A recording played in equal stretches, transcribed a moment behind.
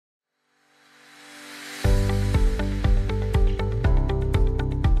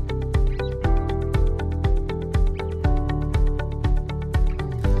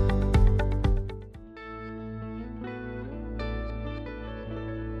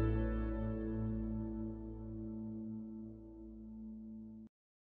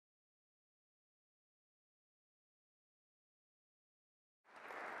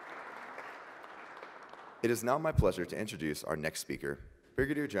It is now my pleasure to introduce our next speaker,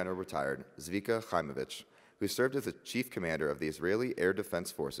 Brigadier General Retired Zvika Haimovich, who served as the Chief Commander of the Israeli Air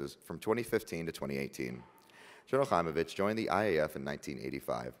Defense Forces from 2015 to 2018. General Haimovich joined the IAF in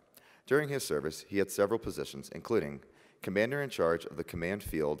 1985. During his service, he had several positions, including Commander in charge of the command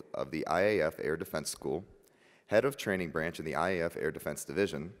field of the IAF Air Defense School, Head of Training Branch in the IAF Air Defense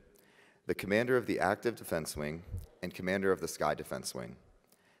Division, the Commander of the Active Defense Wing, and Commander of the Sky Defense Wing.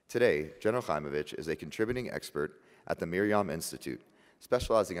 Today, General Haimovich is a contributing expert at the MirYam Institute,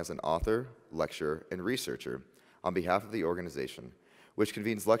 specializing as an author, lecturer, and researcher on behalf of the organization, which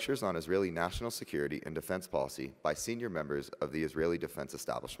convenes lectures on Israeli national security and defense policy by senior members of the Israeli defense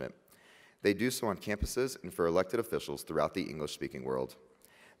establishment. They do so on campuses and for elected officials throughout the English-speaking world.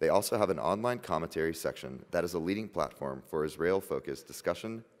 They also have an online commentary section that is a leading platform for Israel-focused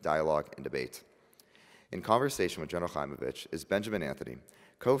discussion, dialogue, and debate. In conversation with General Haimovich is Benjamin Anthony,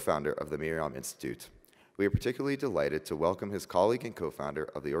 co-founder of the MirYam Institute. We are particularly delighted to welcome his colleague and co-founder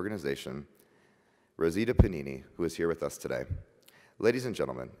of the organization, Rosita Panini, who is here with us today. Ladies and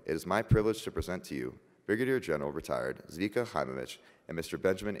gentlemen, it is my privilege to present to you Brigadier General Retired Zvika Haimovich and Mr.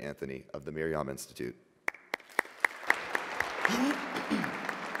 Benjamin Anthony of the MirYam Institute.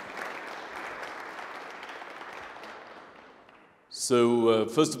 So,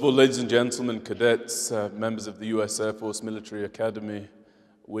 first of all, ladies and gentlemen, cadets, members of the U.S. Air Force Military Academy,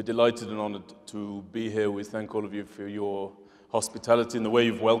 we're delighted and honored to be here. We thank all of you for your hospitality and the way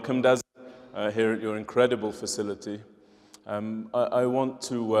you've welcomed us here at your incredible facility. I want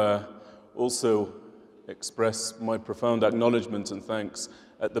to also express my profound acknowledgement and thanks.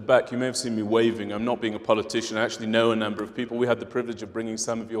 At the back, you may have seen me waving. I'm not being a politician. I actually know a number of people. We had the privilege of bringing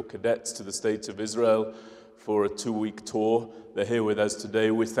some of your cadets to the State of Israel for a 2-week tour. They're here with us today.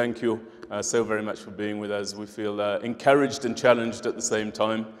 We thank you so very much for being with us. We feel encouraged and challenged at the same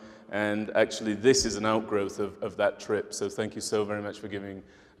time. And actually, this is an outgrowth of that trip. So thank you so very much for giving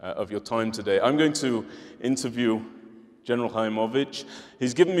of your time today. I'm going to interview General Haimovich.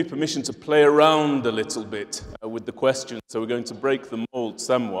 He's given me permission to play around a little bit with the questions. So we're going to break the mold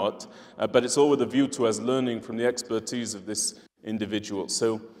somewhat. But it's all with a view to us learning from the expertise of this individual.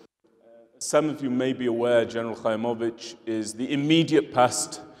 So some of you may be aware General Haimovich is the immediate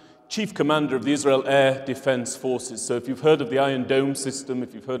past Chief Commander of the Israel Air Defense Forces. So if you've heard of the Iron Dome system,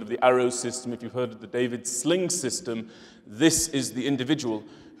 if you've heard of the Arrow system, if you've heard of the David Sling system, this is the individual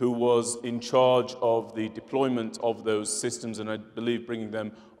who was in charge of the deployment of those systems and I believe bringing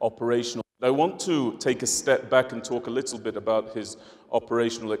them operational. I want to take a step back and talk a little bit about his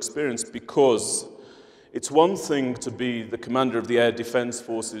operational experience because it's one thing to be the commander of the air defense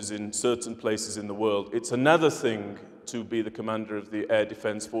forces in certain places in the world. It's another thing to be the commander of the air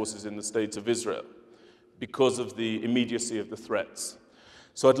defense forces in the State of Israel because of the immediacy of the threats.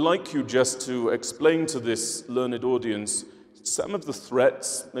 So I'd like you just to explain to this learned audience some of the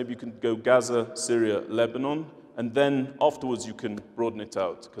threats. Maybe you can go Gaza, Syria, Lebanon, and then afterwards you can broaden it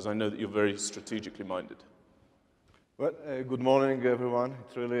out because I know that you're very strategically minded. Well, good morning, everyone.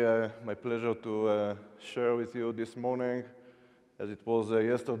 It's really my pleasure to share with you this morning, as it was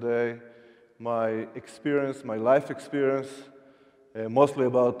yesterday, my experience, my life experience, mostly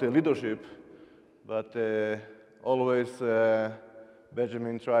about leadership, but always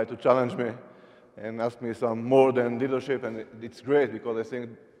Benjamin tried to challenge me and ask me some more than leadership, and it's great because I think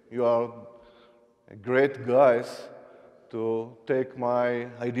you are great guys to take my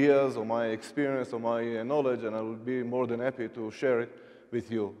ideas or my experience or my knowledge, and I will be more than happy to share it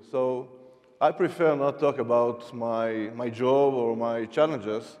with you. So I prefer not talk about my job or my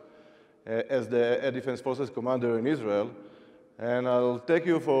challenges as the Air Defense Forces Commander in Israel, and I'll take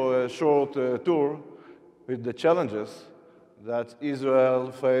you for a short tour with the challenges that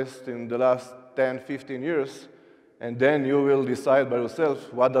Israel faced in the last 10, 15 years, and then you will decide by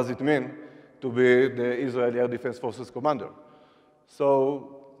yourself what does it mean to be the Israeli Air Defense Forces commander.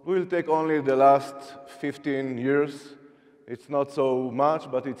 So we'll take only the last 15 years. It's not so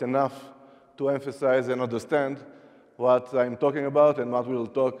much, but it's enough to emphasize and understand what I'm talking about and what we'll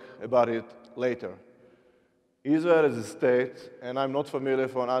talk about it later. Israel is a state, and I'm not familiar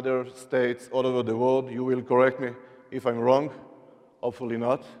from other states all over the world. You will correct me if I'm wrong, hopefully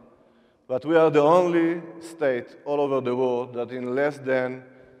not. But we are the only state all over the world that in less than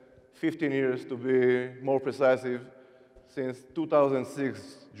 15 years, to be more precise, since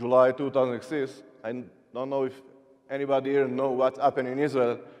 2006, July 2006. I don't know if anybody here knows what happened in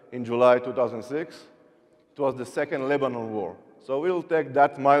Israel in July 2006. It was the second Lebanon war. So we'll take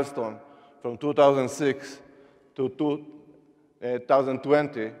that milestone from 2006 to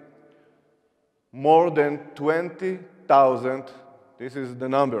 2020. More than 20,000, this is the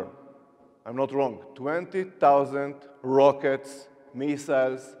number, I'm not wrong, 20,000 rockets,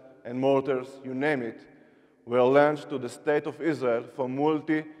 missiles, and mortars, you name it, were launched to the state of Israel from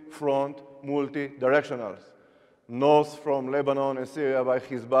multi-front, multi-directionals. North from Lebanon and Syria by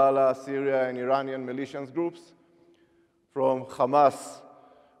Hezbollah, Syria, and Iranian militias groups. From Hamas,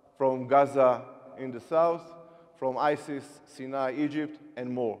 from Gaza in the south, from ISIS, Sinai, Egypt,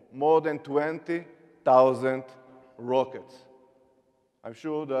 and more. More than 20,000 rockets. I'm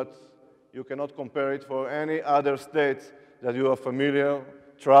sure that you cannot compare it for any other states that you are familiar,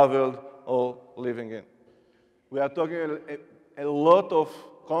 traveled, or living in. We are talking a lot of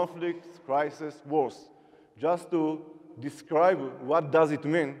conflicts, crises, wars. Just to describe what does it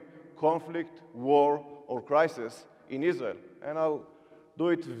mean, conflict, war, or crisis in Israel. And I'll do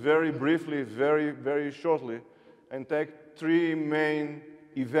it very briefly, very shortly, and take three main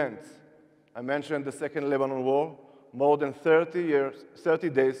events. I mentioned the Second Lebanon War, more than 30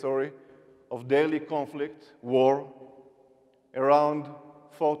 days of daily conflict, war, around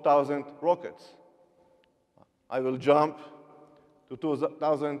 4,000 rockets. I will jump to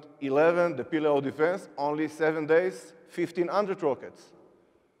 2011, the Pillar of Defense, only 7 days, 1,500 rockets.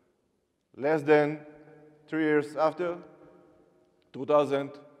 Less than 3 years after,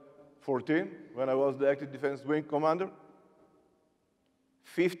 2014, when I was the Active Defense Wing Commander,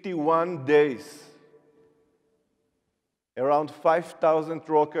 51 days, around 5,000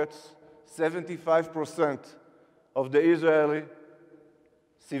 rockets, 75% of the Israeli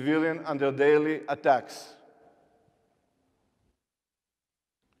civilian under daily attacks.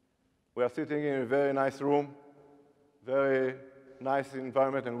 We are sitting in a very nice room, very nice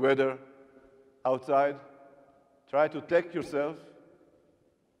environment and weather outside. Try to take yourself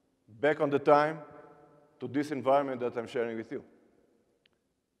back on the time to this environment that I'm sharing with you.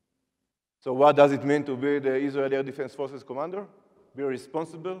 So what does it mean to be the Israeli Air Defense Forces commander? Be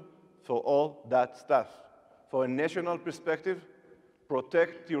responsible for all that stuff. For a national perspective,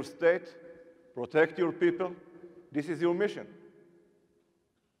 protect your state, protect your people. This is your mission.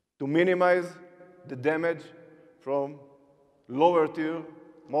 To minimize the damage from lower tier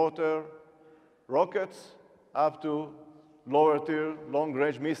mortar rockets up to lower tier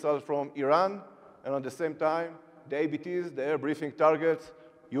long-range missiles from Iran, and at the same time, the ABTs, the air briefing targets,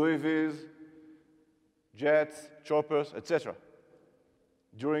 UAVs, jets, choppers, etc.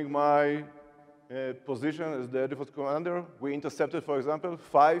 During my position as the Air Defense Commander, we intercepted, for example,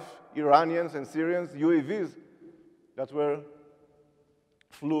 5 Iranians and Syrians UAVs that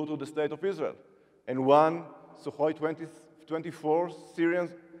flew to the state of Israel, and 1 Sukhoi 24 Syrian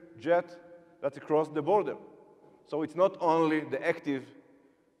jet that's across the border. So it's not only the active,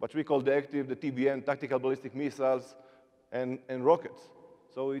 what we call the active, the TBM, tactical ballistic missiles, and rockets.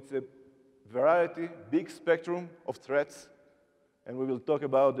 So it's a variety, big spectrum of threats, and we will talk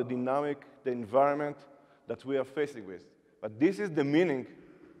about the dynamic, the environment that we are facing with. But this is the meaning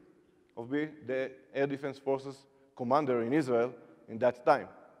of being the Air Defense Forces commander in Israel in that time.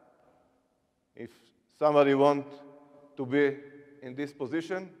 If somebody wants to be in this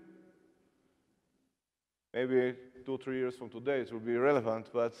position, maybe 2 or 3 years from today it will be relevant,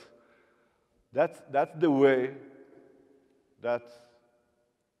 but that's the way that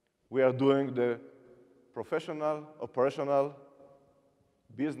we are doing the professional, operational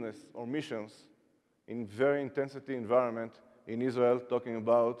business or missions in very intensity environment in Israel, talking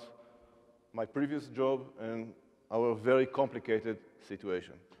about my previous job and our very complicated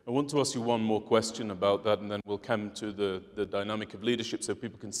situation. I want to ask you one more question about that, and then we'll come to the dynamic of leadership so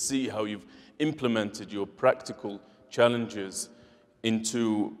people can see how you've implemented your practical challenges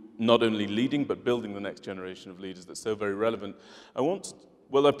into not only leading, but building the next generation of leaders. That's so very relevant.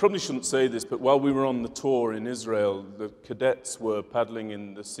 Well, I probably shouldn't say this, but while we were on the tour in Israel, the cadets were paddling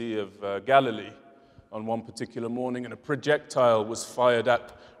in the Sea of Galilee on one particular morning, and a projectile was fired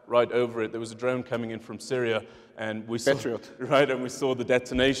at right over it. There was a drone coming in from Syria, and we saw, and we saw the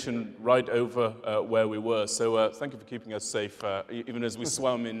detonation right over where we were. So thank you for keeping us safe, even as we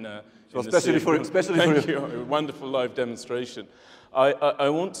swam in the sea. Thank you. A wonderful live demonstration. I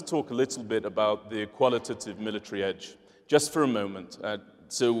want to talk a little bit about the qualitative military edge, just for a moment.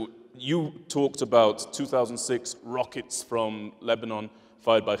 So you talked about 2006 rockets from Lebanon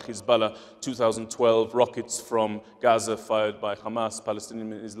fired by Hezbollah, 2012 rockets from Gaza fired by Hamas,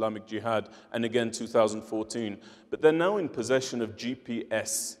 Palestinian Islamic Jihad, and again 2014. But they're now in possession of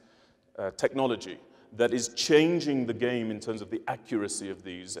GPS technology that is changing the game in terms of the accuracy of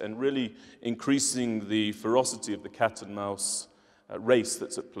these and really increasing the ferocity of the cat and mouse race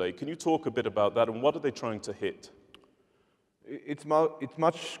that's at play. Can you talk a bit about that, and what are they trying to hit? It's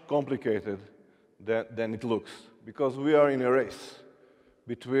much complicated than it looks, because we are in a race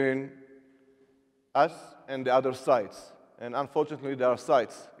between us and the other sides. And unfortunately, there are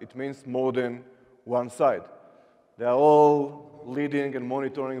sides. It means more than one side. They are all leading and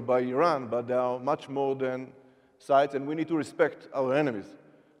monitoring by Iran, but there are much more than sides, and we need to respect our enemies.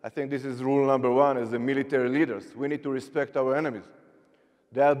 I think this is rule number one as the military leaders. We need to respect our enemies.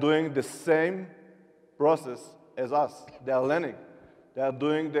 They are doing the same process as us. They are learning. They are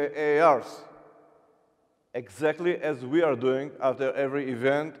doing the AARs exactly as we are doing after every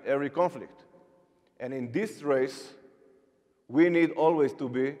event, every conflict. And in this race, we need always to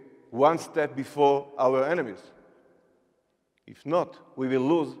be one step before our enemies. If not, we will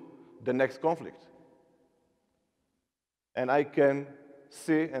lose the next conflict. And I can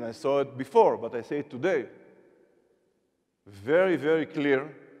see, and I saw it before, but I say it today, very, very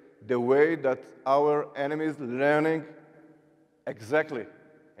clear the way that our enemies learning exactly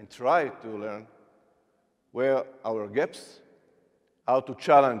and try to learn where our gaps, how to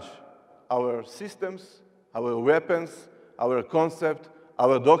challenge our systems, our weapons, our concept,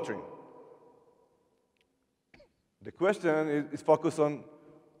 our doctrine. The question is focused on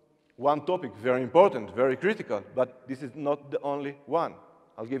one topic, very important, very critical, but this is not the only one.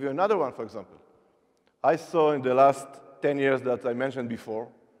 I'll give you another one, for example. I saw in the last 10 years that I mentioned before,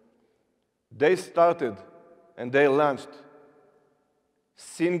 they started and they launched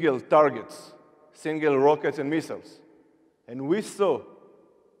single targets, single rockets and missiles. And we saw,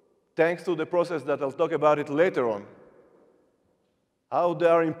 thanks to the process that I'll talk about it later on, how they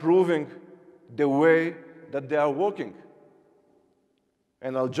are improving the way that they are working.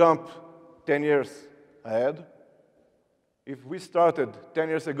 And I'll jump 10 years ahead. If we started 10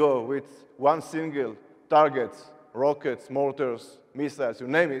 years ago with one single target, rockets, mortars, missiles, you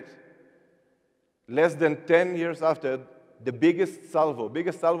name it, less than 10 years after, the biggest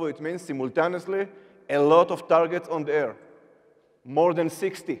salvo, it means simultaneously a lot of targets on the air, more than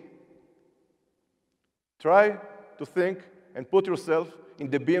 60. Try to think and put yourself in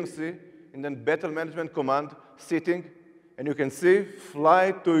the BMC, in the Battle Management Command, sitting, and you can see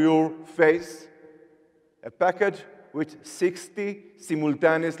fly to your face a package with 60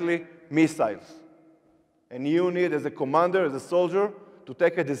 simultaneously missiles. And you need, as a commander, as a soldier, to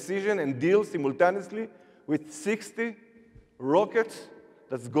take a decision and deal simultaneously with 60 rockets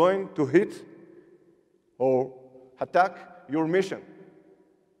that's going to hit or attack your mission.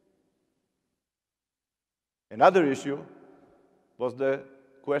 Another issue was the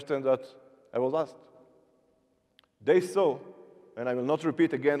question that I was asked. They saw, and I will not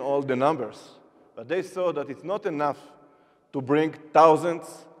repeat again all the numbers, but they saw that it's not enough to bring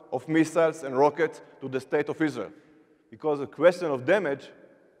thousands of missiles and rockets to the state of Israel, because the question of damage,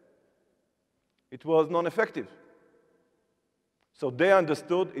 it was non-effective. So they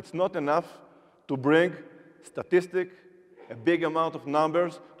understood it's not enough to bring a big amount of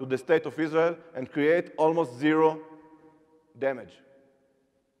numbers to the state of Israel and create almost zero damage.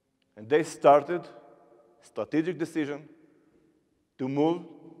 And they started a strategic decision to move,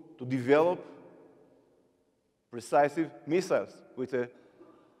 to develop precise missiles with a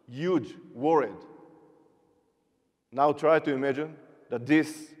huge warhead. Now try to imagine that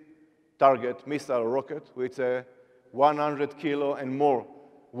this target, missile or rocket, with a 100 kilo and more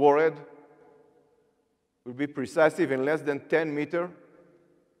warhead, will be precise in less than 10 meters,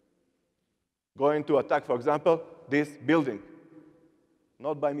 going to attack, for example, this building.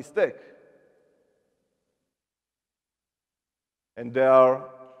 Not by mistake. And they are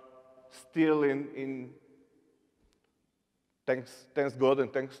still thanks God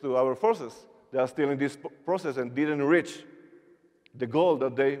and thanks to our forces, they are still in this process and didn't reach the goal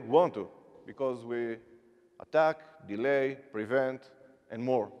that they want to, because we attack, delay, prevent, and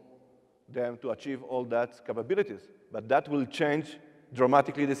more them to achieve all that capabilities. But that will change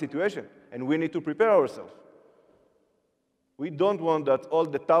dramatically the situation, and we need to prepare ourselves. We don't want that all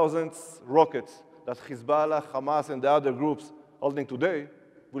the thousands rockets that Hezbollah, Hamas, and the other groups holding today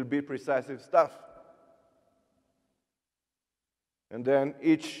will be precise stuff. And then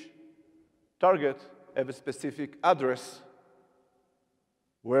each target have a specific address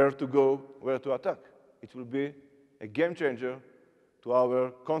where to go, where to attack. It will be a game changer to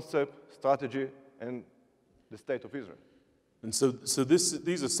our concept, strategy, and the state of Israel. And so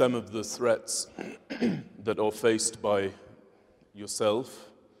these are some of the threats that are faced by yourself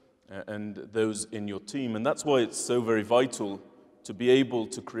and those in your team. And that's why it's so very vital to be able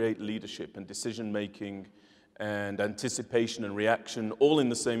to create leadership and decision-making and anticipation and reaction, all in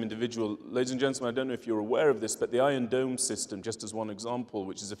the same individual. Ladies and gentlemen, I don't know if you're aware of this, but the Iron Dome system, just as one example,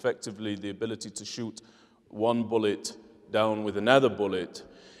 which is effectively the ability to shoot one bullet down with another bullet,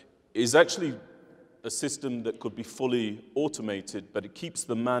 is actually a system that could be fully automated, but it keeps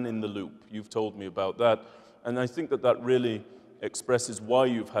the man in the loop. You've told me about that. And I think that that really expresses why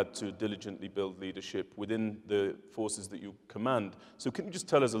you've had to diligently build leadership within the forces that you command. So can you just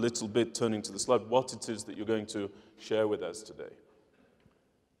tell us a little bit, turning to the slide, what it is that you're going to share with us today?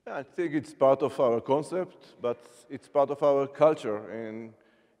 I think it's part of our concept, but it's part of our culture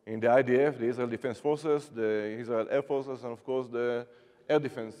in the IDF, the Israel Defense Forces, the Israel Air Forces, and of course the Air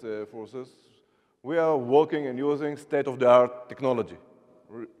Defense Forces. We are working and using state-of-the-art technology,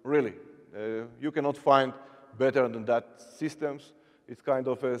 really. You cannot find better than that systems. It's kind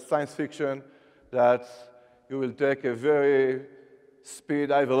of a science fiction that you will take a very speed,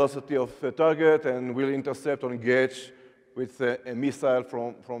 high velocity of a target and will intercept or engage with a missile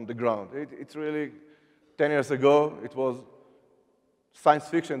from the ground. It's really, 10 years ago, it was science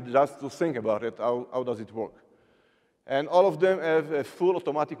fiction just to think about it, how does it work. And all of them have a full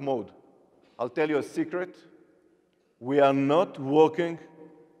automatic mode. I'll tell you a secret. We are not working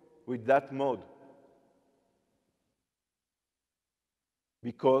with that mode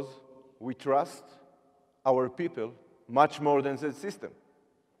because we trust our people much more than the system.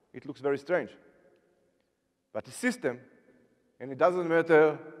 It looks very strange. But the system, and it doesn't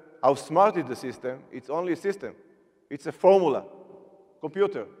matter how smart is the system, it's only a system. It's a formula,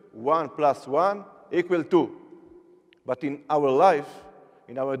 computer, 1 + 1 = 2. But in our life,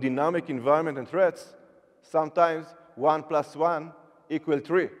 in our dynamic environment and threats, sometimes 1 + 1 =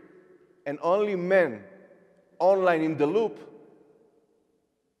 3. And only men online in the loop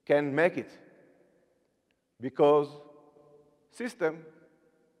can make it. Because system,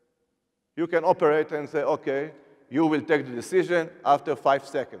 you can operate and say, okay, you will take the decision after 5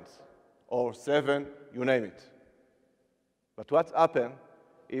 seconds, or 7, you name it. But what's happened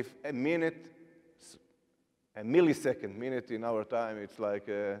if a millisecond, minute in our time, it's like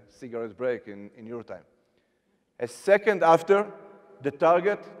a cigarette break in your time. A second after, the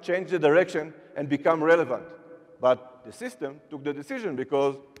target changed the direction and become relevant. But the system took the decision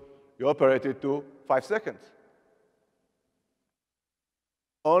because you operated to 5 seconds.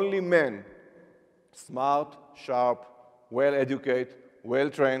 Only men, smart, sharp, well-educated,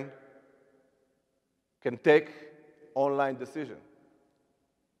 well-trained, can take online decision.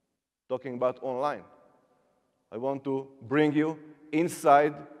 Talking about online, I want to bring you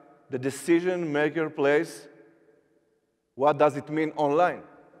inside the decision-maker place. What does it mean online?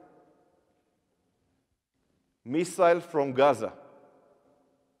 Missile from Gaza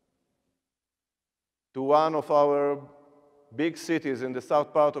to one of our big cities in the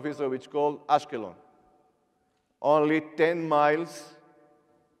south part of Israel, which is called Ashkelon. Only 10 miles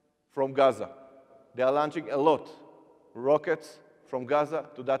from Gaza. They are launching a lot rockets from Gaza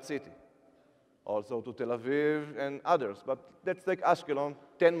to that city. Also to Tel Aviv and others. But let's take Ashkelon,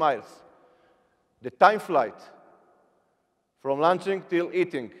 10 miles. The time flight from launching till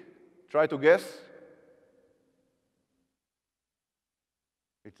eating. Try to guess.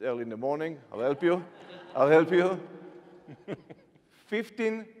 It's early in the morning. I'll help you. I'll help you.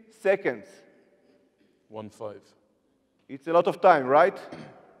 15 seconds. 1-5. It's a lot of time, right?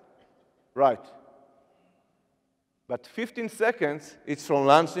 Right. But 15 seconds, it's from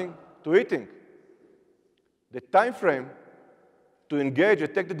launching to eating. The time frame to engage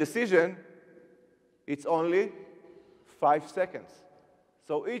and take the decision, it's only 5 seconds.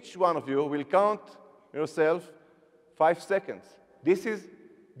 So each one of you will count yourself 5 seconds. This is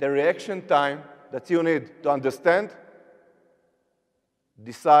the reaction time that you need to understand,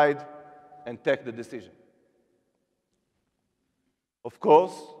 decide, and take the decision. Of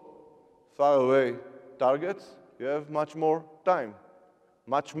course, far away targets, you have much more time.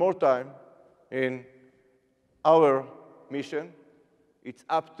 Much more time in our mission. It's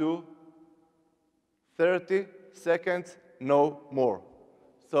up to 30 seconds, no more.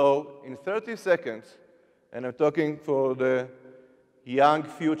 So in 30 seconds, and I'm talking for the young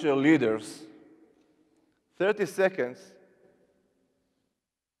future leaders, 30 seconds,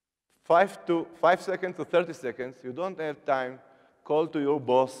 5 seconds to 30 seconds, you don't have time. Call to your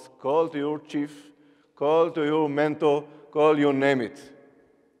boss, call to your chief, call to your mentor, call you name it.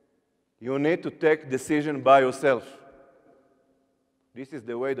 You need to take decision by yourself. This is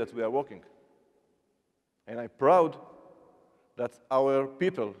the way that we are working. And I'm proud that our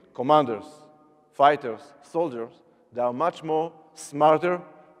people, commanders, fighters, soldiers, they are much more smarter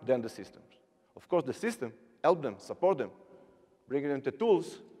than the systems. Of course, the system help them, support them, bring them the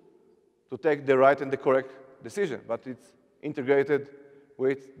tools to take the right and the correct decision. But it's integrated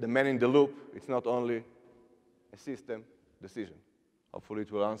with the man in the loop. It's not only a system decision. Hopefully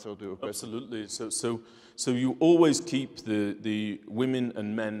it will answer to your question. Absolutely. So you always keep the women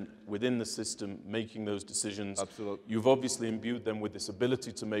and men within the system making those decisions. Absolutely. You've obviously imbued them with this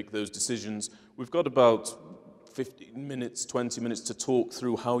ability to make those decisions. We've got about 15 minutes, 20 minutes to talk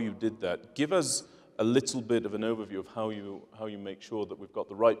through how you did that. Give us a little bit of an overview of how you make sure that we've got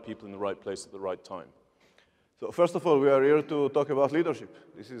the right people in the right place at the right time. So first of all, we are here to talk about leadership.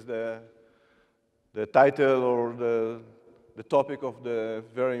 This is the title or the topic of the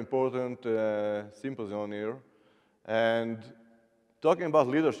very important symposium here. And talking about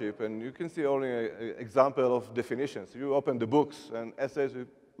leadership, and you can see only an example of definitions. You open the books and essays,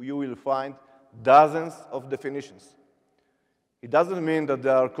 you will find dozens of definitions. It doesn't mean that they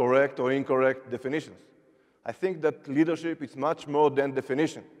are correct or incorrect definitions. I think that leadership is much more than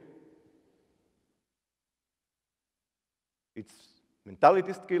definition. It's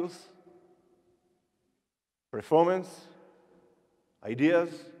mentality skills, performance, ideas,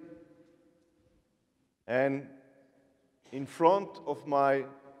 and in front of my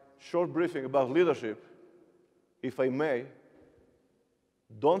short briefing about leadership, if I may,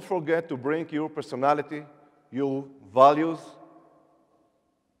 don't forget to bring your personality, your values,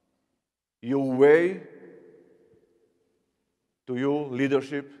 your way to your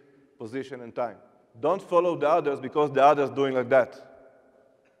leadership position and time. Don't follow the others because the others are doing like that.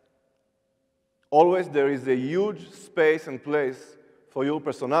 Always there is a huge space and place for your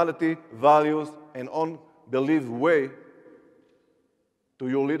personality, values, and on-belief way to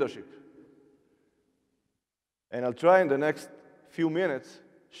your leadership. And I'll try in the next few minutes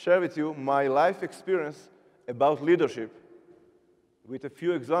share with you my life experience about leadership with a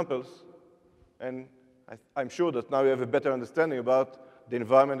few examples, and I'm sure that now you have a better understanding about the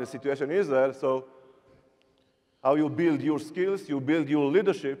environment and situation in Israel, so how you build your skills, you build your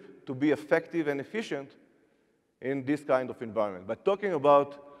leadership to be effective and efficient in this kind of environment. But talking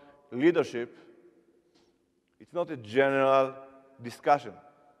about leadership, it's not a general discussion.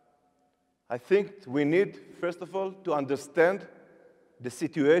 I think we need, first of all, to understand the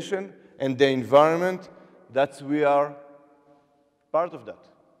situation and the environment that we are part of that.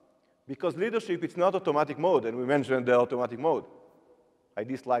 Because leadership, it's not automatic mode, and we mentioned the automatic mode. I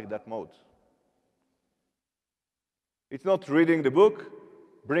dislike that mode. It's not reading the book,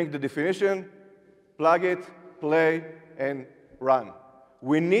 bring the definition, plug it, play, and run.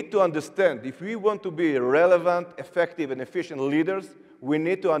 We need to understand, if we want to be relevant, effective, and efficient leaders, we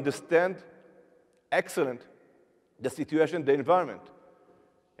need to understand excellent the situation, the environment.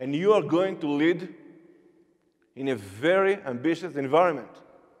 And you are going to lead in a very ambitious environment.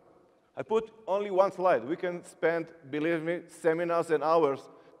 I put only one slide. We can spend, believe me, seminars and hours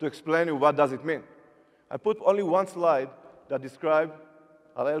to explain you what does it mean. I put only one slide that describes,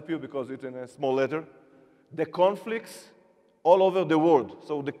 I'll help you because it's in a small letter, the conflicts all over the world.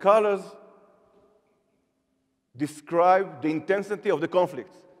 So the colors describe the intensity of the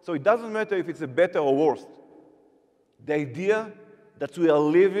conflicts. So it doesn't matter if it's a better or worse. The idea that we are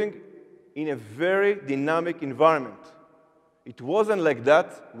living in a very dynamic environment. It wasn't like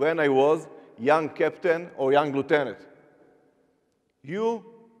that when I was young captain or young lieutenant. You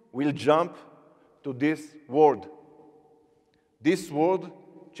will jump to this world. This world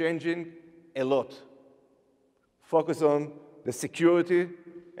changing a lot. Focus on the security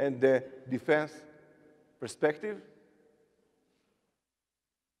and the defense perspective.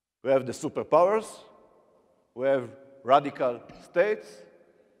 We have the superpowers. We have radical states.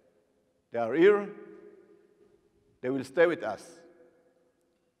 They are here. They will stay with us.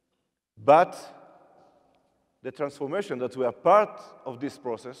 But the transformation that we are part of this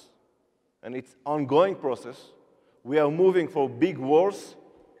process, and it's an ongoing process, we are moving from big wars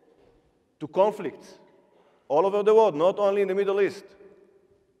to conflicts all over the world, not only in the Middle East.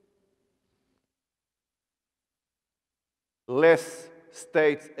 Less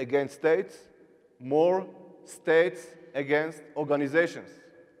states against states, more states against organizations.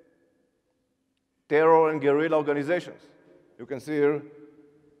 Terror and guerrilla organizations. You can see here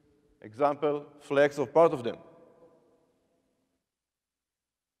example, flags of part of them.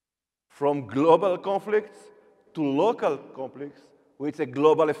 From global conflicts to local conflicts with a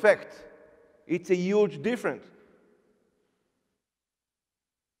global effect. It's a huge difference.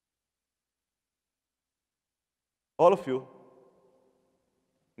 All of you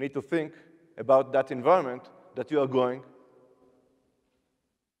need to think about that environment that you are going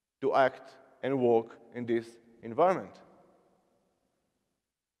to act and work in this environment.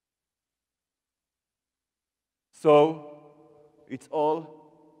 So it's all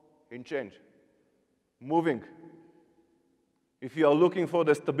in change, moving. If you are looking for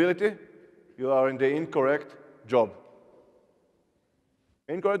the stability, you are in the incorrect job.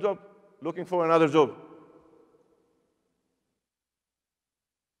 In-current job, looking for another job.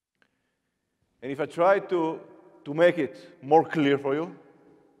 And if I try to make it more clear for you,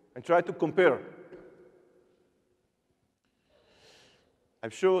 and try to compare,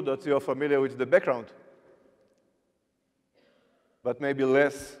 I'm sure that you're familiar with the background, but maybe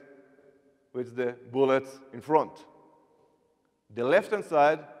less with the bullets in front. The left-hand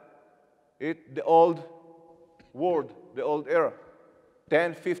side, the old world, the old era,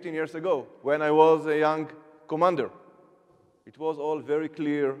 10, 15 years ago, when I was a young commander. It was all very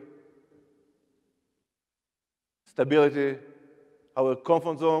clear. Stability, our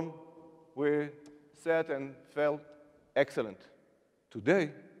comfort zone, we sat and felt excellent.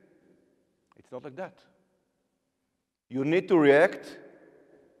 Today, it's not like that. You need to react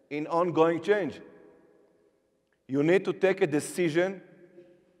in ongoing change. You need to take a decision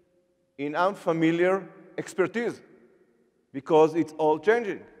in unfamiliar expertise because it's all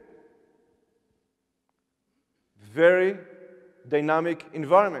changing. Very dynamic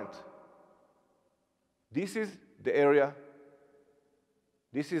environment. This is the area,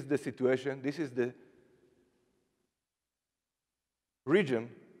 this is the situation, this is the region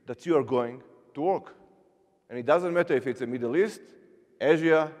that you are going to work. And it doesn't matter if it's the Middle East,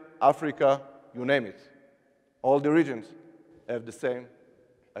 Asia, Africa, you name it. All the regions have the same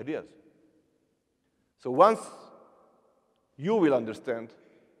ideas. So once you will understand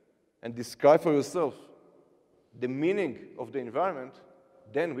and describe for yourself the meaning of the environment,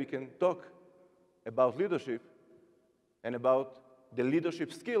 then we can talk about leadership and about the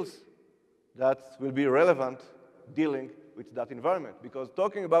leadership skills that will be relevant dealing with that environment. Because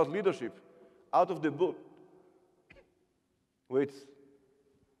talking about leadership out of the book with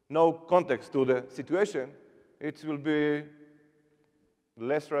no context to the situation, it will be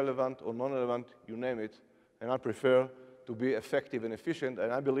less relevant or non-relevant, you name it. And I prefer to be effective and efficient,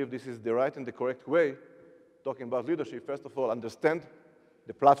 and I believe this is the right and the correct way, talking about leadership. First of all, understand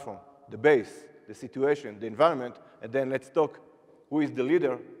the platform, the base, the situation, the environment, and then let's talk who is the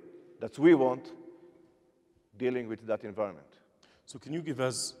leader that we want dealing with that environment. So can you give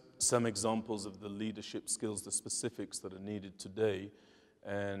us some examples of the leadership skills, the specifics that are needed today?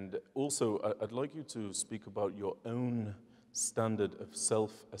 And also, I'd like you to speak about your own standard of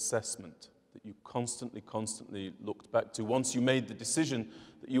self-assessment that you constantly looked back to once you made the decision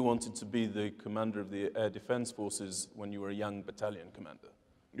that you wanted to be the commander of the Air Defense Forces when you were a young battalion commander.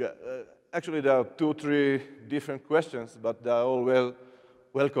 Yeah, actually there are 2 or 3 different questions, but they are all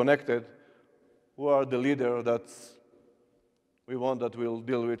well connected. Who are the leader that we want that will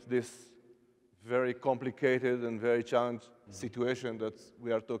deal with this very complicated and very challenged situation that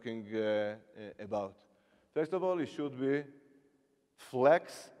we are talking about? First of all, it should be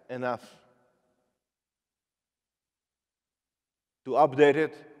flex enough to update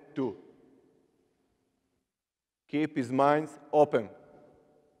it too. Keep his mind open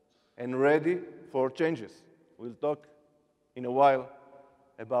and ready for changes. We'll talk in a while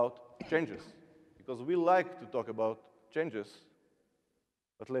about changes, because we like to talk about changes,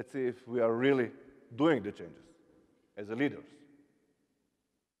 but let's see if we are really doing the changes as leaders.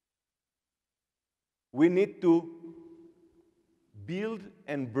 We need to build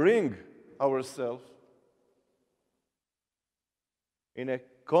and bring ourselves in a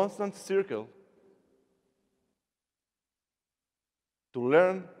constant circle to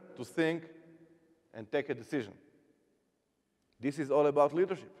learn, to think, and take a decision. This is all about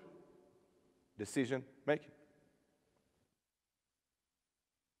leadership, decision making.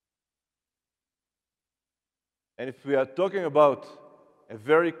 And if we are talking about a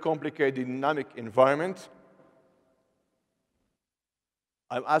very complicated, dynamic environment,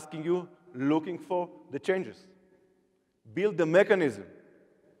 I'm asking you, looking for the changes. Build the mechanism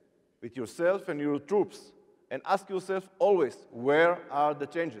with yourself and your troops, and ask yourself always, where are the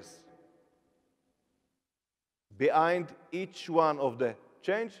changes? Behind each one of the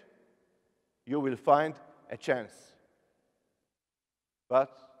change, you will find a chance.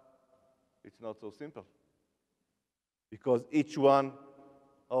 But it's not so simple, because each one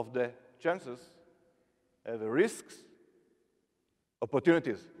of the chances have risks,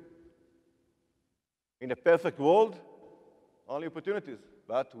 opportunities. In a perfect world, only opportunities,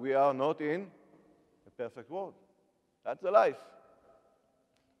 but we are not in a perfect world. That's the life.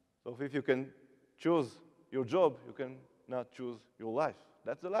 So if you can choose your job, you can not choose your life.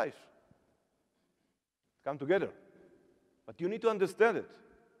 That's the life. Come together. But you need to understand it,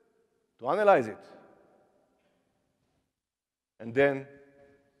 to analyze it, and then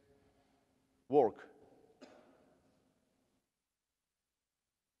work.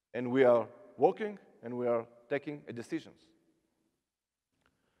 And we are working, and we are taking decisions.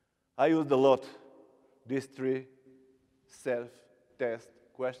 I used a lot these 3 self-test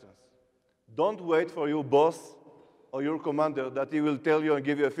questions. Don't wait for your boss or your commander that he will tell you and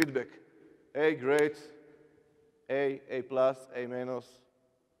give you a feedback. A, great, A plus, A minus.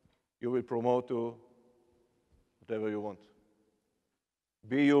 You will promote to whatever you want.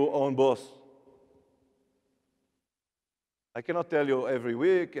 Be your own boss. I cannot tell you every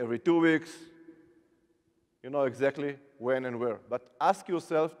week, every 2 weeks. You know exactly when and where. But ask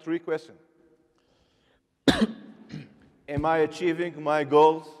yourself 3 questions. Am I achieving my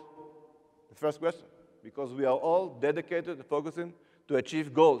goals? The first question. Because we are all dedicated and focusing to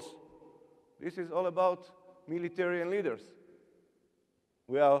achieve goals. This is all about military and leaders.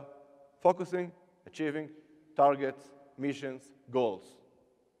 We are focusing, achieving targets, missions, goals.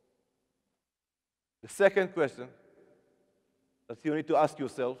 The second question that you need to ask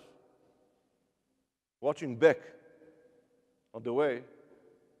yourself, watching back on the way,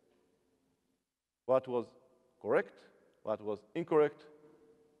 what was correct, what was incorrect,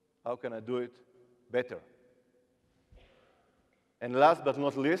 how can I do it better? And last but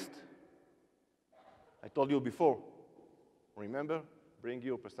not least, I told you before, remember, bring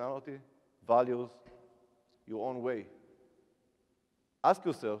your personality, values, your own way. Ask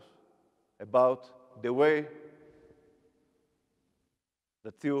yourself about the way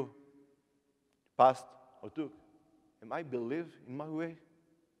that you passed or took. Am I believe in my way?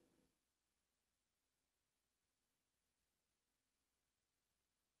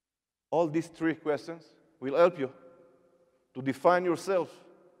 All these 3 questions will help you to define yourself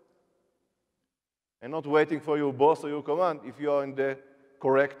and not waiting for your boss or your command if you are in the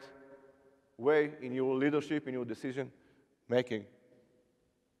correct way in your leadership, in your decision making.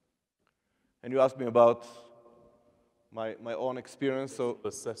 And you asked me about my own experience. So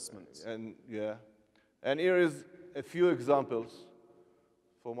Assessments. And yeah. And here is a few examples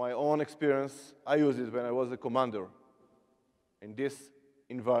for my own experience. I used it when I was a commander in this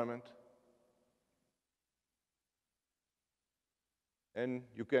environment. And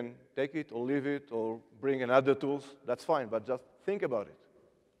you can take it or leave it or bring in other tools. That's fine, but just think about it.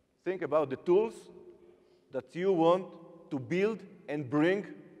 Think about the tools that you want to build and bring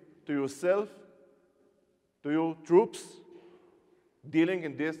to yourself, to your troops, dealing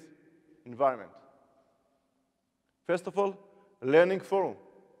in this environment. First of all, learning forum.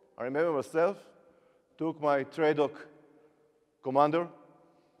 I remember myself, took my TRADOC commander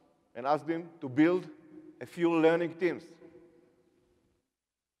and asked him to build a few learning teams.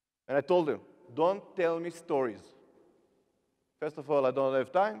 And I told him, don't tell me stories. First of all, I don't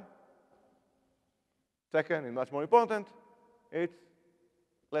have time. Second, and much more important, it's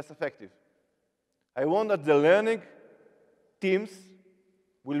less effective. I want that the learning teams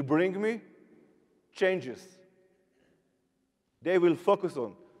will bring me changes. They will focus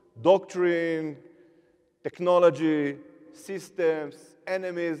on doctrine, technology, systems,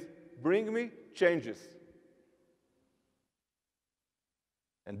 enemies. Bring me changes.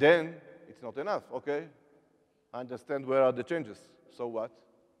 And then, it's not enough, okay? I understand where are the changes. So what?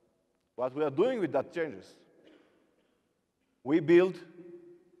 What we are doing with that changes? We build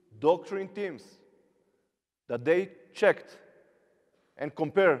doctrine teams that they checked and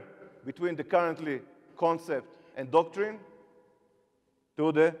compare between the currently concept and doctrine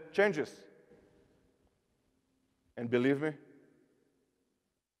to the changes. And believe me,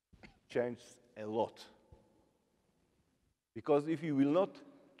 changed a lot. Because if you will not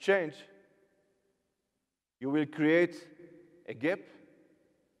change, you will create a gap,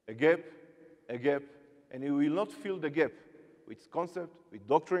 a gap, a gap, and you will not fill the gap with concept, with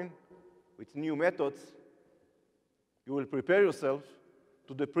doctrine, with new methods. You will prepare yourself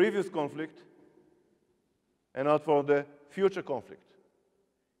to the previous conflict and not for the future conflict.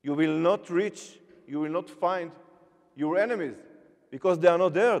 You will not reach, you will not find your enemies because they are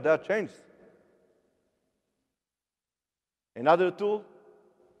not there, they are changed. Another tool,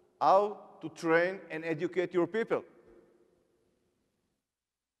 how to train and educate your people.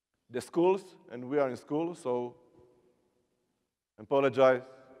 The schools, and we are in school, so I apologize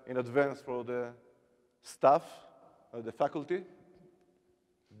in advance for the staff, the faculty.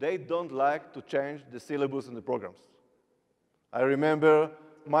 They don't like to change the syllabus and the programs. I remember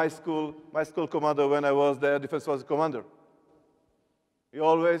my school commander when I was the Defense Forces commander. He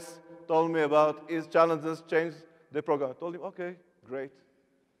always told me about his challenges, change the program. I told him, okay, great.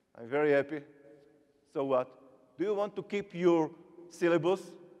 I'm very happy. So what? Do you want to keep your syllabus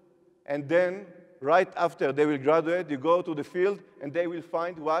and then right after they will graduate, you go to the field and they will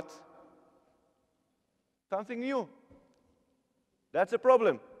find what? Something new. That's a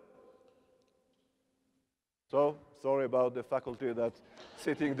problem. So Sorry about the faculty that's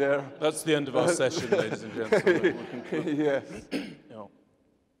sitting there. That's the end of our session, ladies and gentlemen. Yes. Yeah.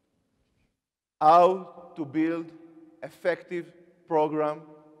 How to build effective program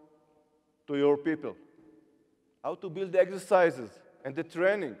to your people. How to build the exercises and the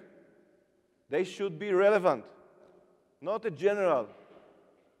training. They should be relevant, not a general,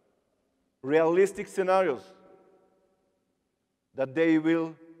 realistic scenarios that they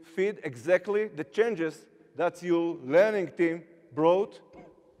will feed exactly the changes that your learning team brought,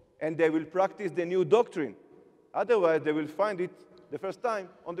 and they will practice the new doctrine. Otherwise, they will find it the first time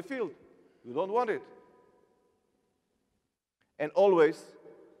on the field. You don't want it. And always,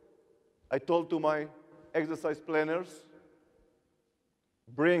 I told to my exercise planners,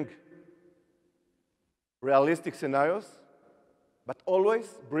 bring realistic scenarios, but always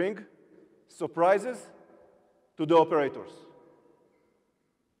bring surprises to the operators.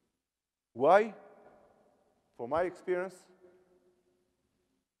 Why? From my experience,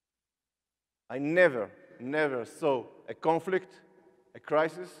 I never saw a conflict, a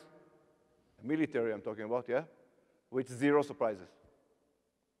crisis, a military I'm talking about, yeah, with zero surprises.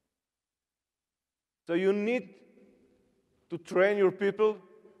 So you need to train your people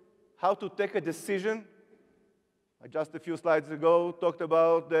how to take a decision. I just a few slides ago talked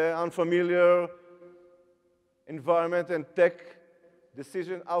about the unfamiliar environment and take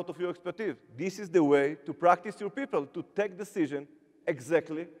decision out of your expertise. This is the way to practice your people, to take decision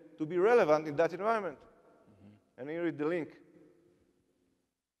exactly to be relevant in that environment. And here is the link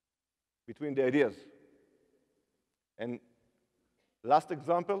between the ideas. And last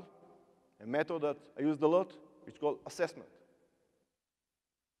example, a method that I used a lot, which is called assessment.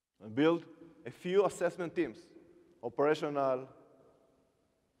 I build a few assessment teams, operational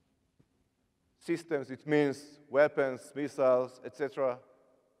systems, it means weapons, missiles, etc.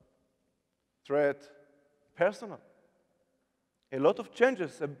 Threat, personal. A lot of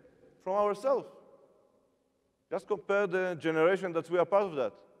changes from ourselves. Just compare the generation that we are part of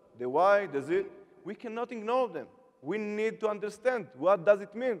that. The Y, the Z, we cannot ignore them. We need to understand what does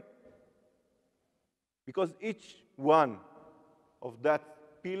it mean. Because each one of that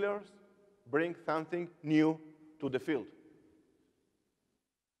pillars brings something new to the field.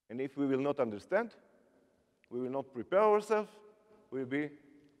 And if we will not understand, we will not prepare ourselves, we will be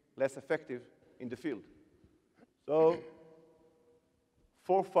less effective in the field. So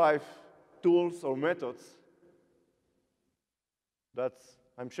 4 or 5 tools or methods that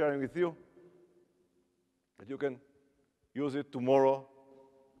I'm sharing with you, that you can use it tomorrow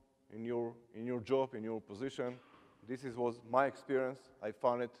in your job, in your position. This was my experience. I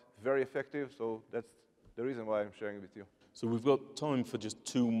found it very effective, so that's the reason why I'm sharing it with you. So we've got time for just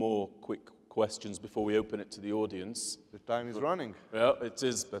 2 more quick questions before we open it to the audience. The time is running. Yeah, it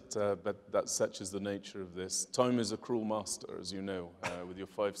is, but that's such is the nature of this. Time is a cruel master, as you know, with your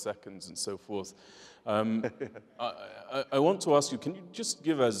 5 seconds and so forth. I want to ask you, can you just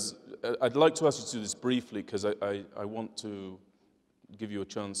give us, I'd like to ask you to do this briefly, because I want to give you a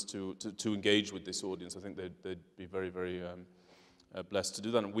chance to engage with this audience. I think they'd be very, very blessed to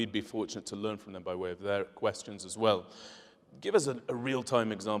do that, and we'd be fortunate to learn from them by way of their questions as well. Give us a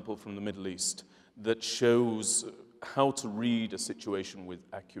real-time example from the Middle East that shows how to read a situation with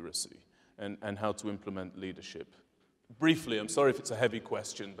accuracy and how to implement leadership. Briefly, I'm sorry if it's a heavy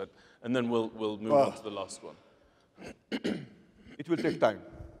question, and then we'll move on to the last one. It will take time.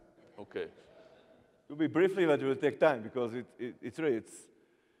 Okay. It will be briefly, but it will take time, because it's really,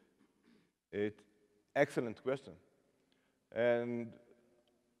 it's excellent question. And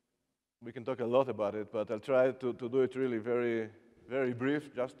we can talk a lot about it, but I'll try to do it really very, very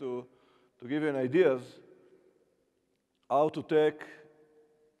brief, just to give you an idea how to take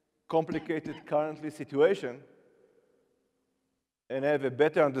complicated currently situation and have a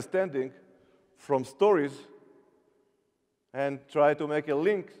better understanding from stories and try to make a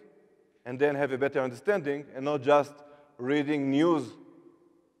link and then have a better understanding and not just reading news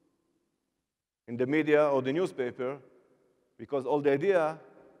in the media or the newspaper, because all the idea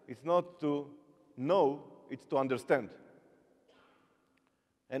is not to know, it's to understand.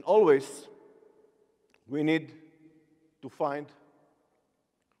 And always, we need to find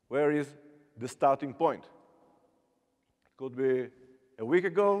where is the starting point. It could be a week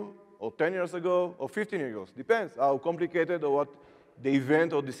ago, or 10 years ago, or 15 years ago. Depends how complicated or what the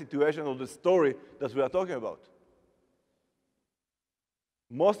event or the situation or the story that we are talking about.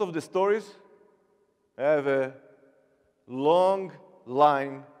 Most of the stories have a long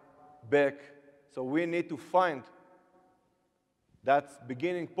line back, so we need to find that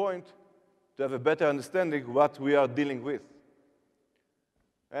beginning point to have a better understanding of what we are dealing with.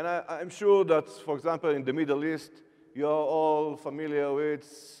 And I'm sure that, for example, in the Middle East, you're all familiar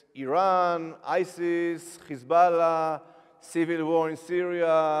with Iran, ISIS, Hezbollah, civil war in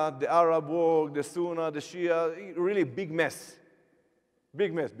Syria, the Arab war, the Sunni, the Shia, really big mess.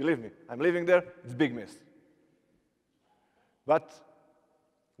 Big mess, believe me. I'm living there, it's big mess. But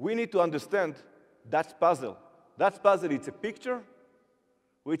we need to understand that puzzle. That puzzle, it's a picture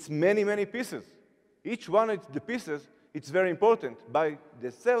with many, many pieces. Each one of the pieces, it's very important. By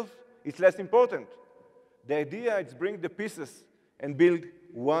itself, it's less important. The idea is bring the pieces and build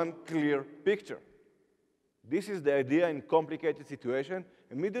one clear picture. This is the idea in complicated situation,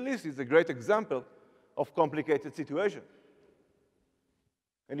 and Middle East is a great example of complicated situation.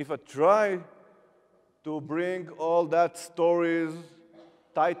 And if I try to bring all that stories,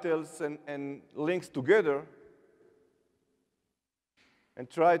 titles, and links together, and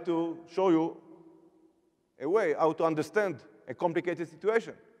try to show you a way how to understand a complicated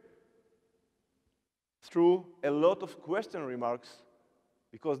situation through a lot of question remarks,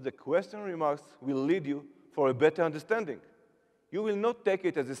 because the question remarks will lead you for a better understanding. You will not take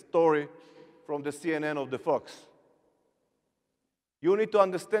it as a story from the CNN or the Fox. You need to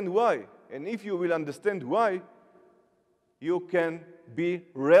understand why. And if you will understand why, you can be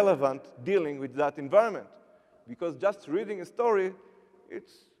relevant dealing with that environment. Because just reading a story,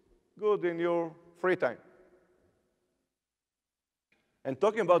 it's good in your free time. And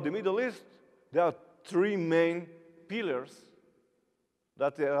talking about the Middle East, there are three main pillars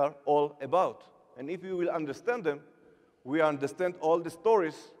that they are all about. And if you will understand them, we understand all the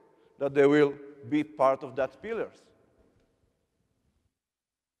stories that they will be part of that pillars.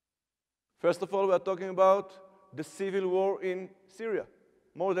 First of all, we are talking about the civil war in Syria,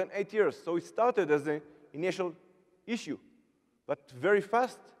 more than 8 years. So it started as an initial issue, but very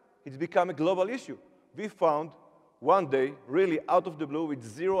fast, it's become a global issue. We found one day, really out of the blue, with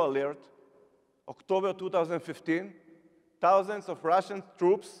zero alert, October 2015, thousands of Russian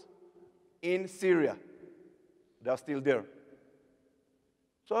troops in Syria. They are still there.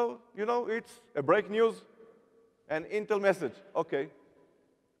 So, you know, it's a break news, an intel message. Okay.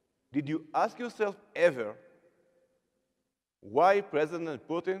 Did you ask yourself ever why President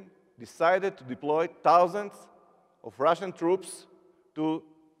Putin decided to deploy thousands of Russian troops to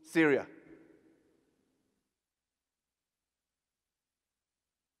Syria?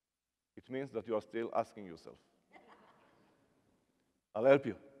 It means that you are still asking yourself. I'll help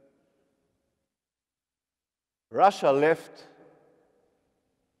you. Russia left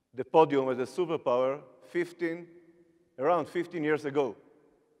the podium as a superpower around 15 years ago.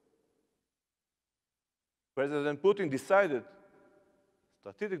 President Putin decided,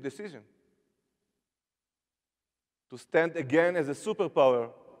 strategic decision, to stand again as a superpower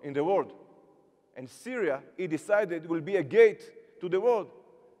in the world. And Syria, he decided, will be a gate to the world.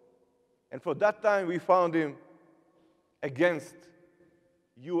 And for that time, we found him against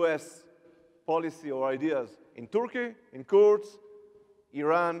US policy or ideas in Turkey, in Kurds,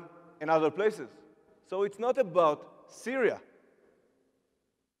 Iran, and other places. So it's not about Syria.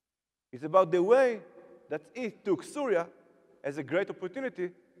 It's about the way that he took Syria as a great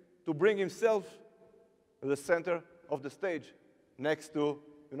opportunity to bring himself to the center of the stage next to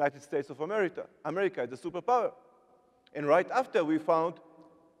the United States of America as a superpower. And right after, we found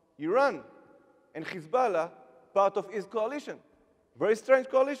Iran and Hezbollah part of his coalition. Very strange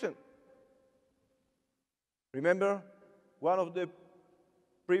coalition. Remember one of the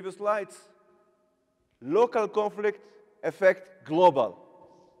previous slides? Local conflict affect global.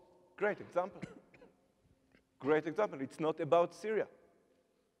 Great example. Great example. It's not about Syria.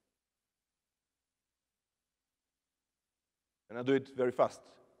 And I'll do it very fast.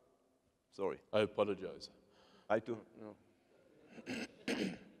 Sorry. I apologize. I too. No.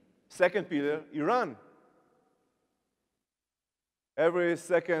 Second pillar, Iran. Every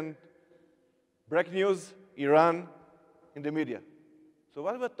second break news, Iran in the media. So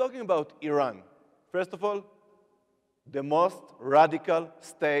what we're talking about Iran? First of all, the most radical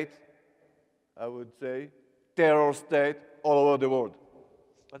state, I would say, terror state all over the world.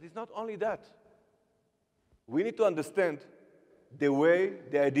 But it's not only that. We need to understand the way,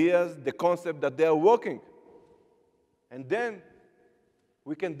 the ideas, the concept that they are working. And then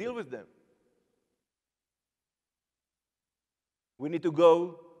we can deal with them. We need to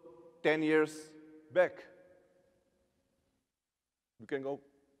go 10 years back. We can go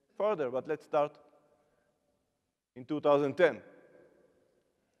further, but let's start in 2010.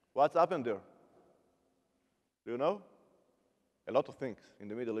 What's happened there? Do you know? A lot of things in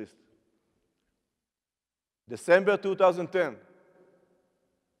the Middle East. December 2010.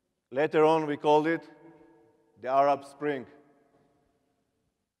 Later on, we called it the Arab Spring.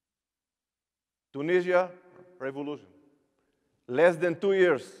 Tunisia, revolution. Less than 2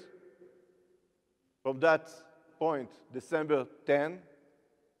 years from that point, December 10,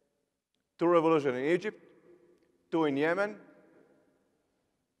 2 revolutions in Egypt, 2 in Yemen,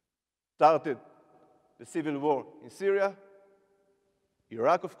 started the civil war in Syria,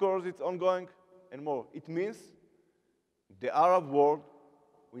 Iraq, of course, it's ongoing, and more. It means the Arab world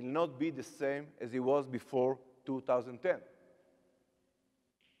will not be the same as it was before 2010.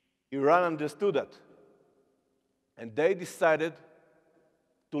 Iran understood that, and they decided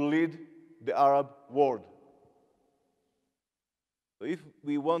to lead the Arab world. So if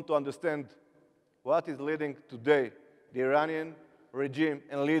we want to understand what is leading today the Iranian regime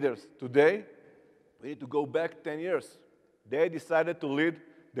and leaders today, we need to go back 10 years. They decided to lead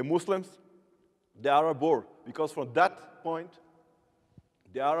the Muslims, the Arab world, because from that point,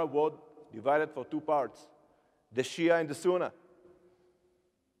 the Arab world divided for 2 parts, the Shia and the Sunni.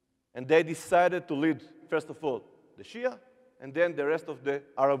 And they decided to lead, first of all, the Shia, and then the rest of the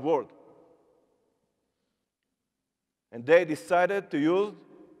Arab world. And they decided to use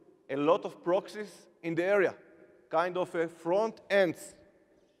a lot of proxies in the area, kind of a front ends.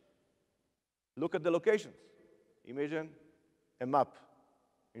 Look at the locations. Imagine a map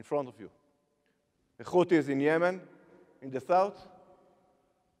in front of you. The Houthis in Yemen, in the south,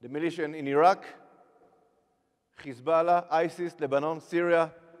 the militia in Iraq, Hezbollah, ISIS, Lebanon,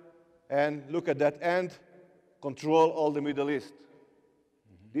 Syria, and look at that end, control all the Middle East.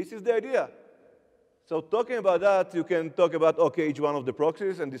 This is the idea. So talking about that, you can talk about, okay, each one of the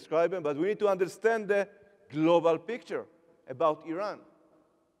proxies and describe them, but we need to understand the global picture about Iran.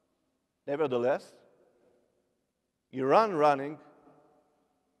 Nevertheless, Iran running,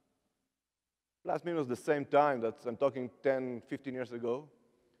 plus minus the same time that I'm talking 10, 15 years ago,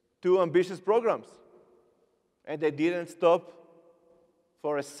 2 ambitious programs. And they didn't stop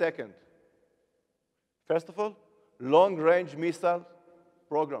for a second. First of all, long-range missile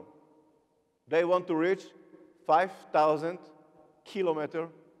program. They want to reach 5,000-kilometer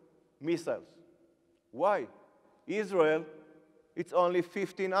missiles. Why? Israel, it's only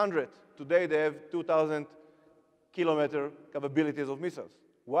 1,500. Today they have 2,000-kilometer capabilities of missiles.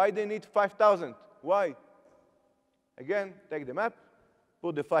 Why they need 5,000? Why? Again, take the map,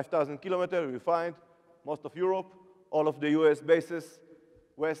 put the 5,000 kilometer, we find most of Europe, all of the US bases,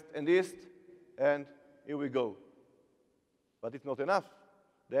 west and east, and here we go. But it's not enough.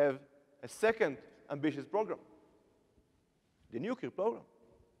 They have a second ambitious program, the nuclear program.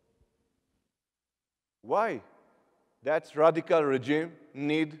 Why? That radical regime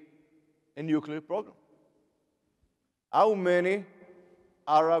need a nuclear program. How many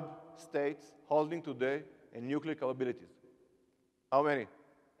Arab states holding today a nuclear capabilities? How many?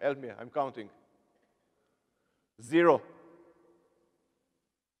 Help me, I'm counting. 0.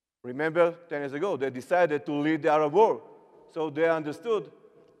 Remember, 10 years ago, they decided to lead the Arab world. So they understood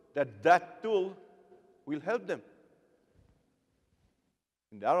that that tool will help them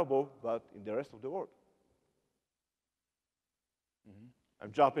in the Arab world, but in the rest of the world.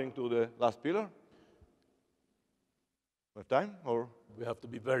 I'm jumping to the last pillar. We have time, or? We have to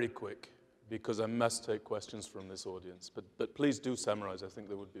be very quick, because I must take questions from this audience. But please do summarize. I think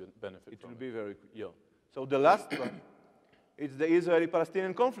there would be a benefit It from will it. be very quick, yeah. So the last one is the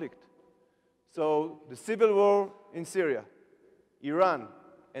Israeli-Palestinian conflict. So the civil war in Syria, Iran,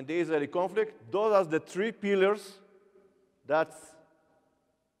 and the Israeli conflict, those are the 3 pillars that's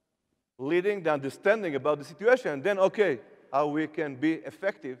leading the understanding about the situation. And then, okay, how we can be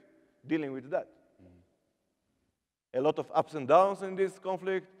effective dealing with that. A lot of ups and downs in this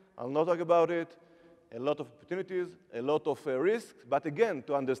conflict. I'll not talk about it. A lot of opportunities, a lot of risks. But again,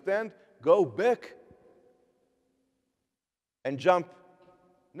 to understand, go back and jump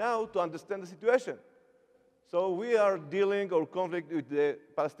now to understand the situation. So we are dealing or conflict with the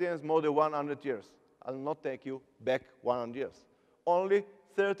Palestinians more than 100 years. I'll not take you back 100 years. Only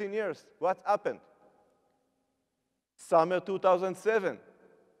 13 years. What happened? Summer 2007.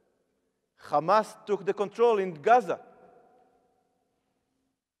 Hamas took the control in Gaza.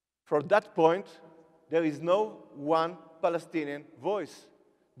 From that point, there is no one Palestinian voice.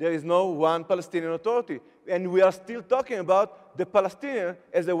 There is no one Palestinian authority. And we are still talking about the Palestinian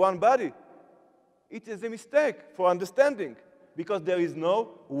as a one body. It is a mistake for understanding, because there is no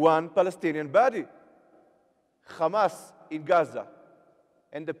one Palestinian body. Hamas in Gaza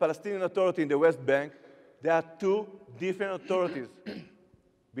and the Palestinian Authority in the West Bank, they are 2 different authorities.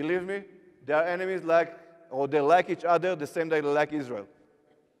 Believe me, they are enemies or they like each other the same way they like Israel.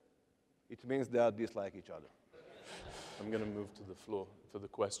 It means they dislike each other. I'm going to move to the floor for the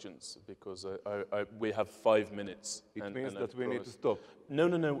questions because we have 5 minutes. It means that we need to stop. No,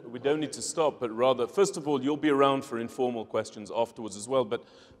 no, no, we don't need to stop, but rather, first of all, you'll be around for informal questions afterwards as well, but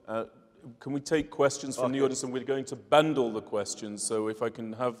can we take questions from the audience, and we're going to bundle the questions, so if I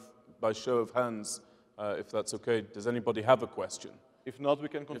can have, by show of hands, if that's okay, does anybody have a question? If not, we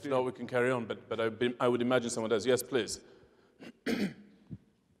can continue. If not, we can carry on, but I would imagine someone does. Yes, please.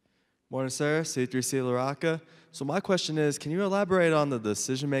 Morning, sir. C3C Laraka. So my question is, can you elaborate on the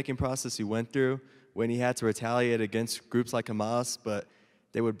decision-making process you went through when you had to retaliate against groups like Hamas, but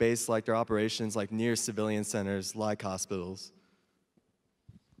they would base like their operations like near civilian centers like hospitals?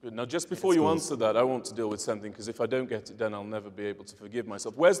 Good. Now, just before you answer that, I want to deal with something, because if I don't get it done, I'll never be able to forgive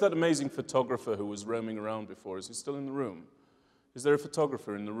myself. Where's that amazing photographer who was roaming around before? Is he still in the room? Is there a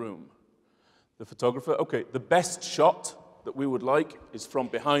photographer in the room? The photographer? Okay, the best shot that we would like is from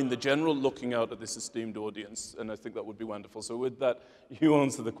behind the general looking out at this esteemed audience, and I think that would be wonderful. So with that, you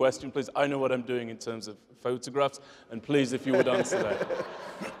answer the question, please. I know what I'm doing in terms of photographs, and please, if you would answer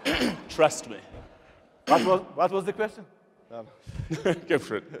that. Trust me. What was the question? Go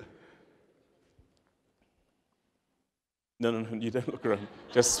for it. No, no, no, you don't look around.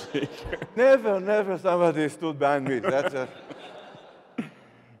 Just speak. Never somebody stood behind me. That's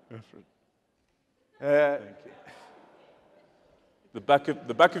Thank you. The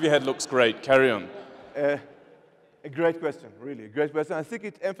back of your head looks great. Carry on. A great question, really, a great question. I think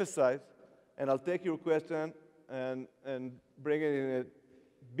it emphasized, and I'll take your question and bring it in a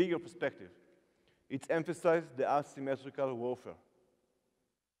bigger perspective. It emphasized the asymmetrical warfare.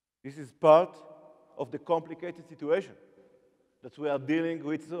 This is part of the complicated situation that we are dealing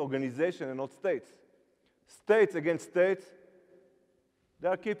with organization and not states. States against states, they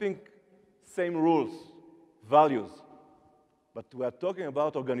are keeping same rules, values. But we are talking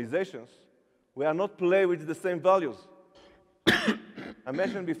about organizations. We are not playing with the same values. I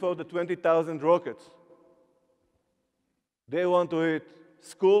mentioned before the 20,000 rockets. They want to hit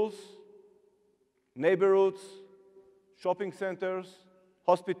schools, neighborhoods, shopping centers,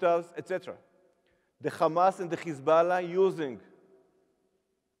 hospitals, etc. The Hamas and the Hezbollah using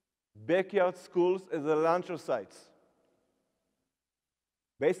backyard schools as a launcher sites.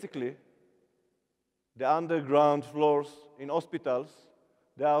 Basically, the underground floors in hospitals,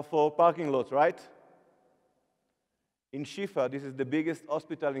 they are for parking lots, right? In Shifa, this is the biggest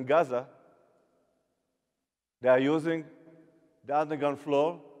hospital in Gaza, they are using the underground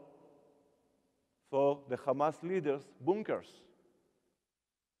floor for the Hamas leaders' bunkers.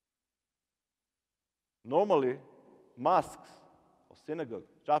 Normally, mosques or synagogue,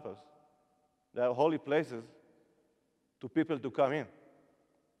 chapels, they are holy places to people to come in.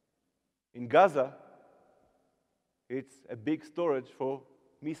 In Gaza, it's a big storage for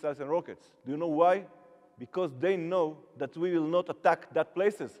missiles and rockets. Do you know why? Because they know that we will not attack that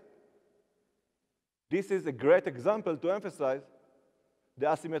places. This is a great example to emphasize the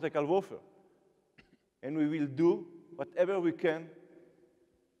asymmetrical warfare. And we will do whatever we can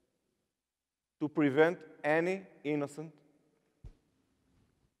to prevent any innocent,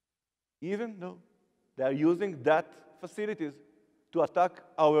 even though they are using that facilities to attack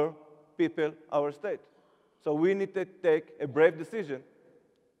our people, our state. So we need to take a brave decision.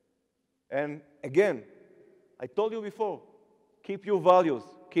 And again, I told you before, keep your values,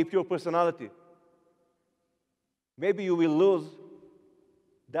 keep your personality. Maybe you will lose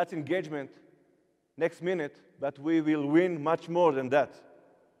that engagement next minute, but we will win much more than that.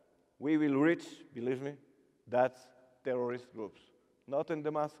 We will reach, believe me, that terrorist groups. Not in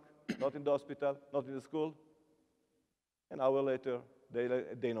the mosque, not in the hospital, not in the school. An hour later,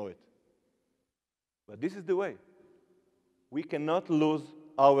 they know it. But this is the way. We cannot lose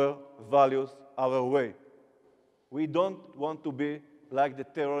our values, our way. We don't want to be like the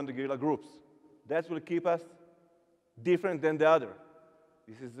terror and the guerrilla groups. That will keep us different than the other.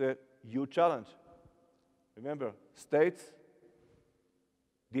 This is a huge challenge. Remember, states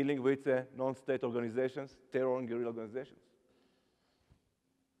dealing with non-state organizations, terror and guerrilla organizations.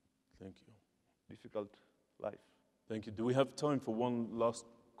 Thank you. Difficult life. Thank you. Do we have time for one last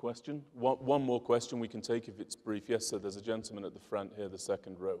question? One more question we can take if it's brief. Yes, sir. There's a gentleman at the front here, the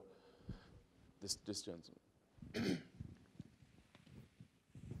second row. This gentleman.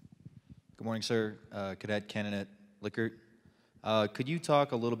 Good morning, sir. Cadet Candidate Lickert. Could you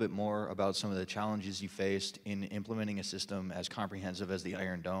talk a little bit more about some of the challenges you faced in implementing a system as comprehensive as the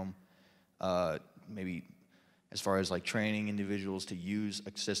Iron Dome? Maybe as far as like training individuals to use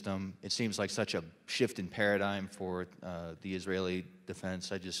a system. It seems like such a shift in paradigm for the Israeli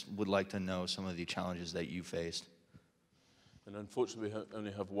defense. I just would like to know some of the challenges that you faced. And unfortunately, we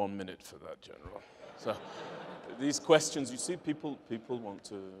only have 1 minute for that, General. So these questions, you see, people want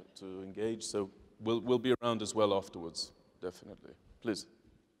to engage, so we'll be around as well afterwards, definitely. Please.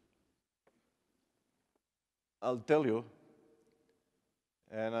 I'll tell you,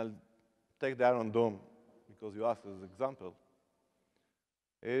 and I'll take the Iron Dome, because you asked as an example.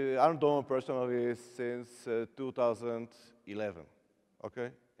 Iron Dome personally since 2011, okay?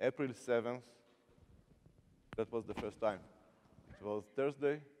 April 7th, that was the first time. It was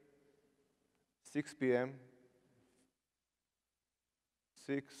Thursday, 6 p.m.,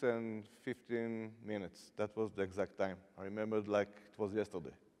 6 and 15 minutes. That was the exact time. I remembered like it was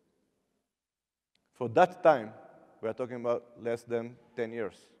yesterday. For that time, we are talking about less than 10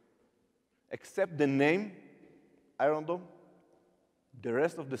 years. Except the name, Iron Dome, the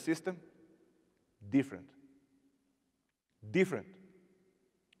rest of the system, different. Different.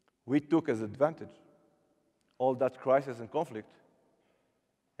 We took as advantage all that crisis and conflict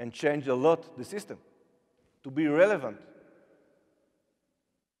and changed a lot the system to be relevant,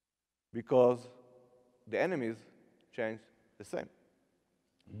 because the enemies changed the same.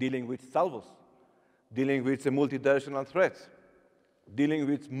 Dealing with salvos, dealing with the multi-directional threats, dealing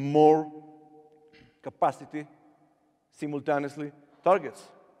with more capacity, simultaneously targets,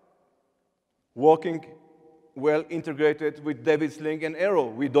 working well integrated with David Sling and Arrow.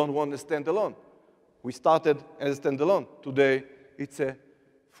 We don't want to stand alone. We started as a standalone. Today, it's a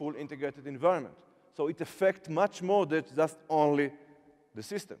full integrated environment. So it affects much more than just only the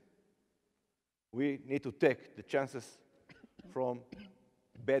system. We need to take the chances from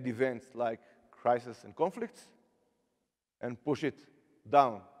bad events like crisis and conflicts and push it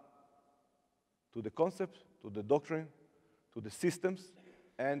down to the concept, to the doctrine, to the systems,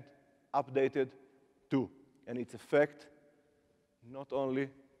 and updated too. And its affect not only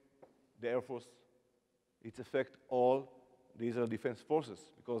the Air Force, it affect all the Israel Defense Forces,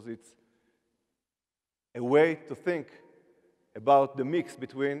 because it's a way to think about the mix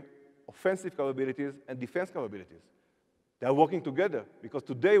between offensive capabilities and defense capabilities. They are working together, because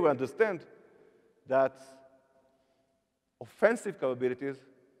today we understand that offensive capabilities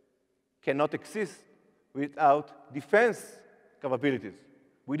cannot exist without defense capabilities.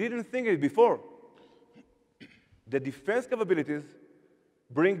 We didn't think it before. The defense capabilities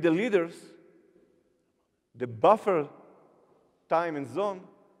bring the leaders the buffer time and zone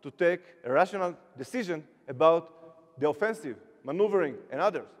to take a rational decision about the offensive, maneuvering, and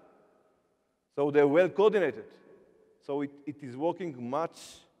others. So they're well coordinated. So it is working much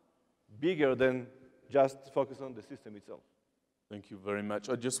bigger than just focus on the system itself. Thank you very much.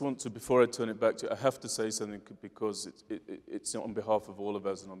 I just want to, before I turn it back to you, I have to say something because it's on behalf of all of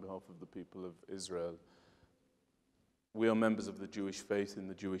us and on behalf of the people of Israel. We are members of the Jewish faith in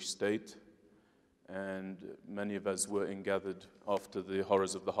the Jewish state, and many of us were ingathered after the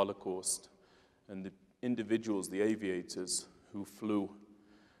horrors of the Holocaust. And the individuals, the aviators who flew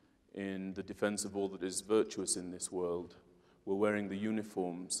in the defense of all that is virtuous in this world, were wearing the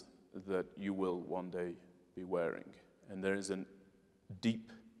uniforms that you will one day be wearing. And there is a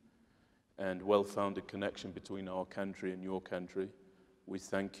deep and well-founded connection between our country and your country. We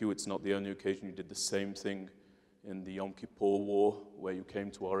thank you. It's not the only occasion. You did the same thing in the Yom Kippur War, where you came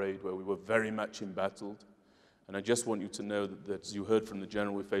to our aid, where we were very much embattled. And I just want you to know that as you heard from the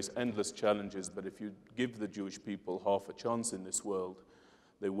General, we face endless challenges, but if you give the Jewish people half a chance in this world,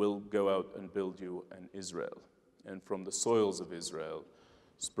 they will go out and build you an Israel. And from the soils of Israel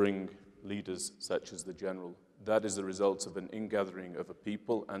spring leaders such as the General. That is the result of an ingathering of a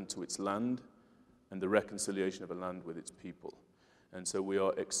people and to its land, and the reconciliation of a land with its people. And so we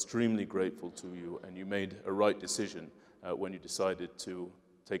are extremely grateful to you, and you made a right decision when you decided to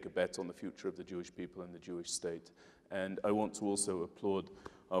take a bet on the future of the Jewish people and the Jewish state. And I want to also applaud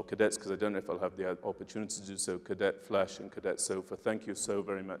our cadets, because I don't know if I'll have the opportunity to do so, Cadet Flash and Cadet Sofa. Thank you so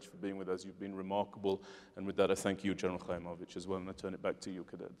very much for being with us. You've been remarkable. And with that, I thank you, General Haimovich, as well. And I turn it back to you,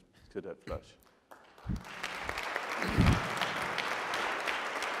 Cadet Flash.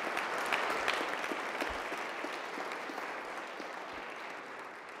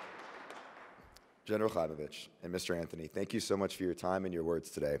 General Haimovich and Mr. Anthony, thank you so much for your time and your words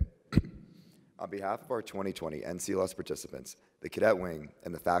today. On behalf of our 2020 NCLS participants, the Cadet Wing,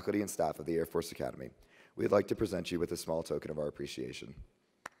 and the faculty and staff of the Air Force Academy, we'd like to present you with a small token of our appreciation.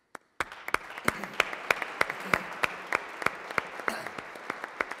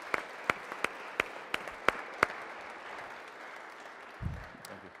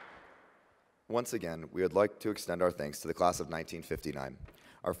 Once again, we would like to extend our thanks to the class of 1959,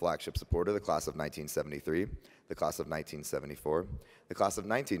 our flagship supporter, the class of 1973, the class of 1974, the class of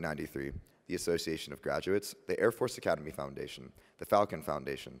 1993, the Association of Graduates, the Air Force Academy Foundation, the Falcon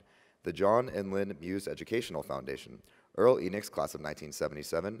Foundation, the John and Lynn Muse Educational Foundation, Earl Enix, class of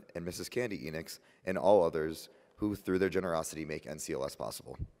 1977, and Mrs. Candy Enix, and all others who, through their generosity, make NCLS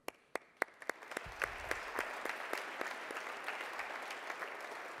possible.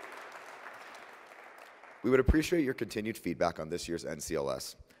 We would appreciate your continued feedback on this year's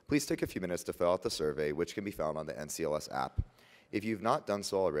NCLS. Please take a few minutes to fill out the survey, which can be found on the NCLS app. If you've not done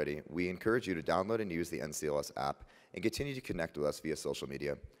so already, we encourage you to download and use the NCLS app and continue to connect with us via social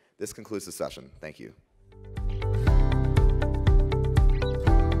media. This concludes the session. Thank you.